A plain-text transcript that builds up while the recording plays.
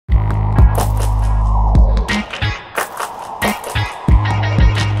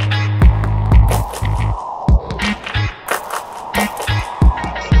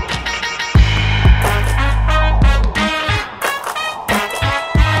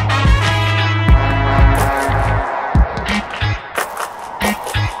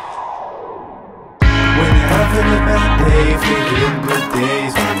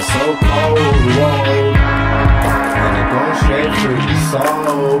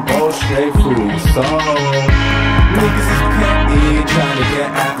go straight through your soul. Niggas is petty, trying to get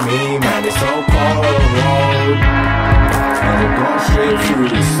at me, man, it's so cold. And it goes straight through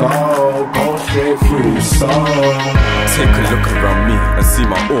your soul, go straight through your soul. Take a look around me and see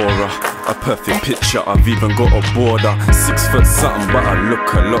my aura. A perfect picture, I've even got a border. 6 foot something, but I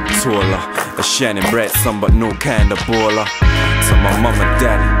look a lot taller. A shining bright sun, but no kind of baller. To my mum and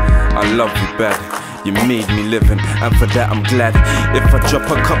dad, I love you bad. You made me living, and for that I'm glad. If I drop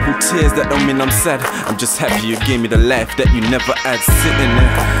a couple tears, that don't mean I'm sad. I'm just happy you gave me the life that you never had. Sitting there,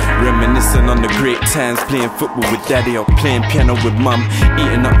 reminiscing on the great times, playing football with daddy or playing piano with mum,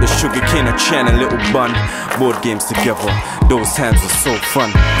 eating up the sugar cane or trying a little bun. Board games together, those times were so fun.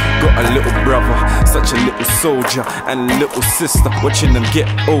 Got a little brother, such a little soldier, and a little sister, watching them get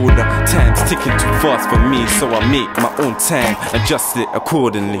older. Time's ticking too fast for me, so I make my own time, adjust it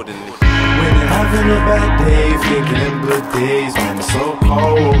accordingly. When you're having a bad day, thinking them good days, man, it's so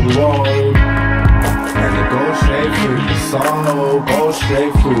cold. And it goes straight through your soul, go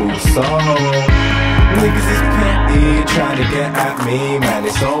straight through your soul. Niggas is petty, trying to get at me, man,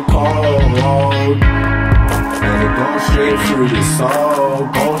 it's so cold. And it goes straight through your soul,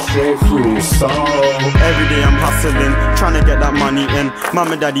 go straight through your soul. Every day I'm hustling, trying to get that money in.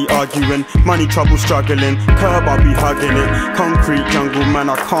 Mum and daddy arguing, money trouble struggling. Curb, I'll be hugging it. Concrete jungle, man,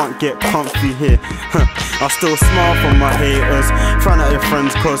 I can't get comfy here. I still smile from my haters. Frown at your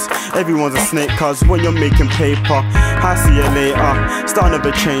friends, cause everyone's a snake. Cause when you're making paper, I see you later. Start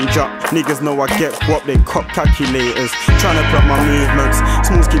never change up. Niggas know I get what they cop calculators. Trying to block my movements,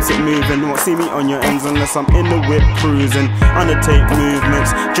 Smalls keeps it moving. Won't see me on your ends unless I'm in the whip cruising. Undertake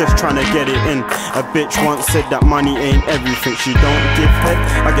movements, just trying to get it in. A bitch once said that money ain't everything. She don't give head,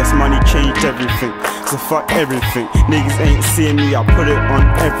 I guess money changed everything. So fuck everything, niggas ain't seeing me, I put it on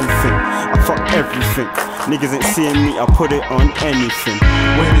everything. I fuck everything, niggas ain't seeing me, I put it on anything.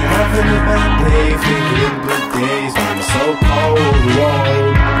 When you're having a bad day, thinking them good days, man, it's so cold.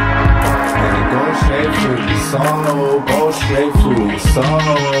 And it goes straight through your soul, go straight through your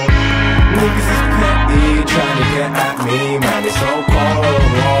soul. Niggas is petty, trying to get at me, man, it's so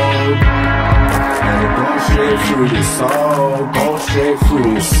cold. And it goes straight through your soul, go straight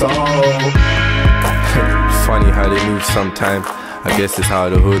through your soul. Funny how they move sometimes. I guess it's how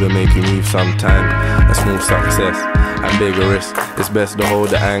the hood will make you move sometimes. A small success and bigger risk. It's best to hold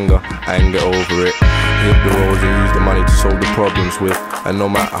the anger and get over it. Hit the roads and use the money to solve the problems with. And no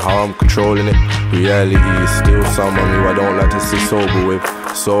matter how I'm controlling it, reality is still someone who I don't like to sit sober with.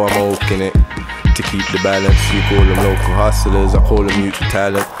 So I'm oaking it to keep the balance. You call them local hustlers, I call them mutual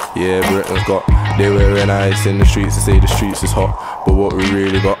talent. Yeah, Britain's got, they wearing ice in the streets and say the streets is hot. But what we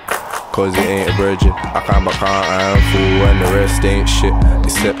really got, cause it ain't a virgin. I can't but can't, I am fool, and the rest ain't shit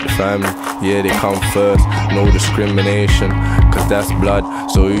except the family. Yeah, they come first, no discrimination, cause that's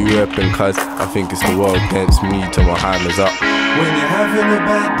blood. So who you reppin', cuz I think it's the world against me till my hand is up. When you're having a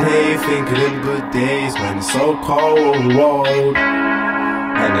bad day, think of them good days, man, it's so cold.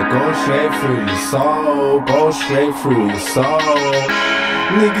 And it goes straight through your soul, go straight through your soul.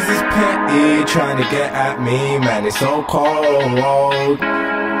 Niggas is petty, trying to get at me, man, it's so cold.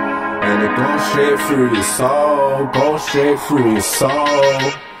 And it goes straight through your soul, go straight through your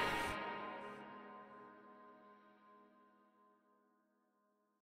soul.